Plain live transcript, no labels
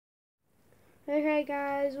Hey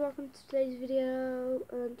guys, welcome to today's video.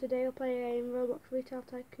 Today I'll play a game Roblox Retail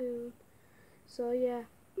Tycoon. So yeah,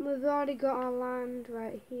 we've already got our land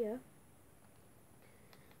right here.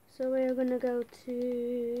 So we're gonna go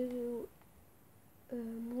to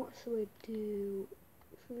what should we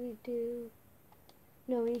do?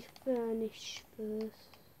 No, we need to furnish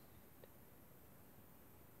first.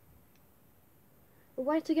 The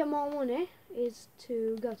way to get more money is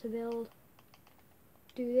to go to build.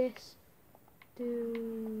 Do this.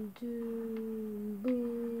 Boom, boom,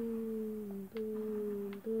 boom,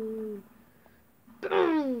 boom, boom.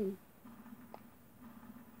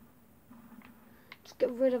 Just get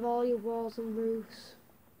rid of all your walls and roofs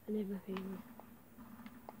and everything.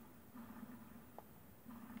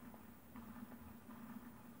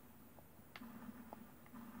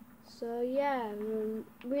 So yeah,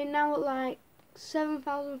 we're now at like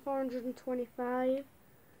 7,425.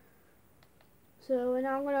 So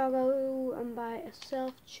now I'm gonna go and buy a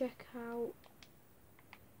self-checkout.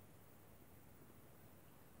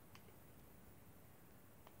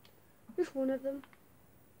 Just one of them.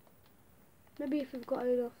 Maybe if we've got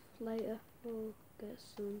enough later, we'll get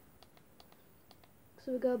some.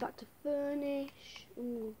 So we go back to furnish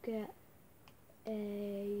and we'll get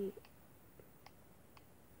a.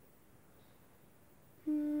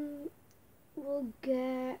 We'll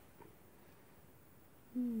get.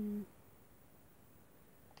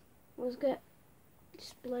 Let's get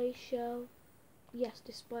display shelf. Yes,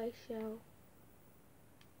 display shelf.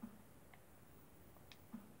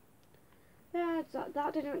 Yeah,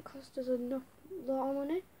 that didn't cost us enough lot of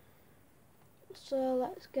money. So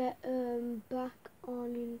let's get back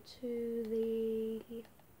on into the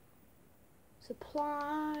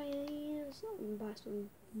supplies and buy some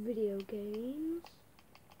video games.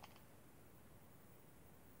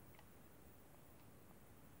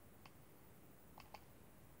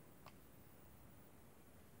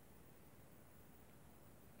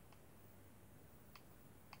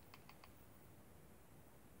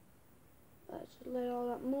 Let's let all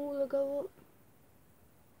that moolah go up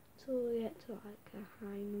until we get to like a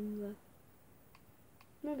high number.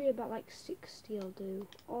 Maybe about like 60 will do.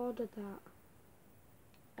 Order that.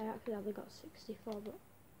 I actually only got 64, but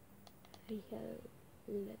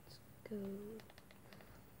let's go.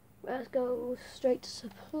 Let's go straight to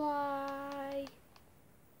supply.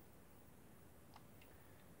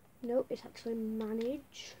 Nope, it's actually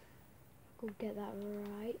manage. Go get that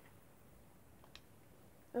right.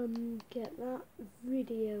 Get that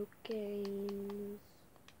video games.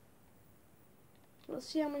 Let's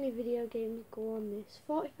see how many video games go on this.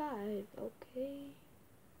 45, okay.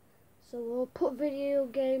 So we'll put video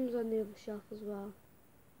games on the other shelf as well.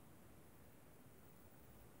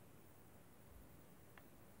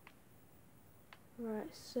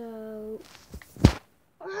 Right, so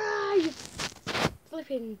you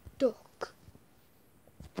flipping duck.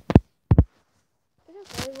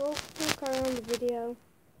 Okay, we'll carry on the video.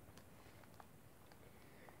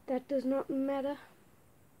 That does not matter.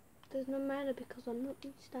 Does not matter because I'm not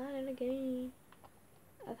restarting again.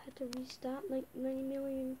 I've had to restart like 90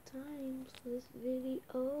 million times for this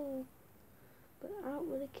video, but I don't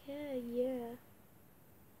really care. Yeah.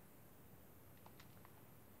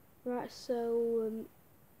 Right, so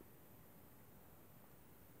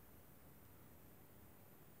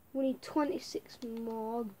we need 26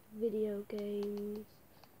 more video games.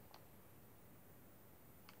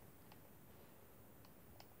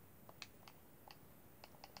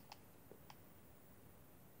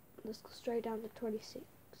 Let's go straight down to 26.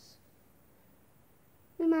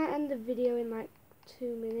 We might end the video in like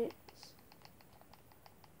 2 minutes.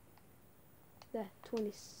 There,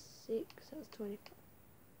 26, that's 25.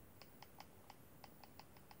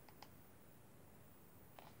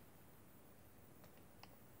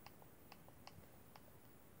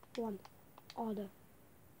 One, order.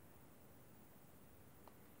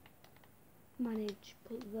 Manage,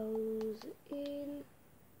 put those in.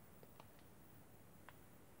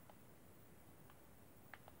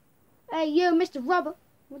 Hey, you, Mr. Rubber,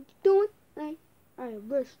 what you doing? Hey, I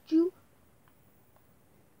arrest you.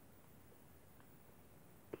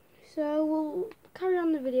 So we'll carry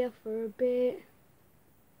on the video for a bit.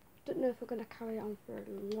 Don't know if we're gonna carry on for a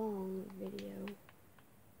long video.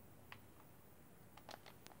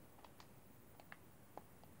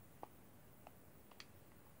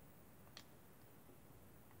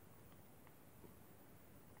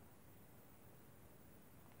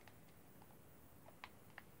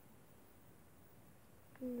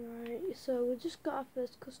 Right, so we just got our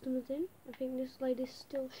first customers in. I think this lady's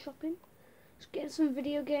still shopping. Just getting some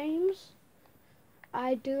video games.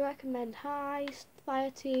 I do recommend Heist,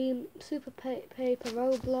 Fireteam, Super Paper,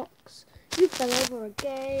 ROBLOX. We fell over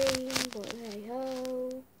again, but hey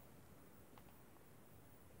ho.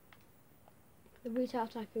 The Retail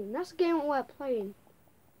Tycoon. That's the game we're playing.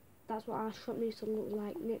 That's what our shop needs to look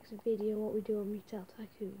like next video, what we do on Retail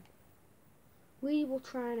Tycoon. We will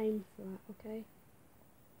try and aim for that, okay?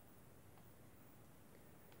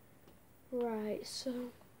 Right, so,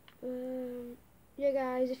 yeah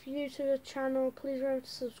guys, if you're new to the channel, please remember to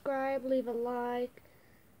subscribe, leave a like.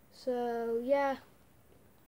 So, yeah.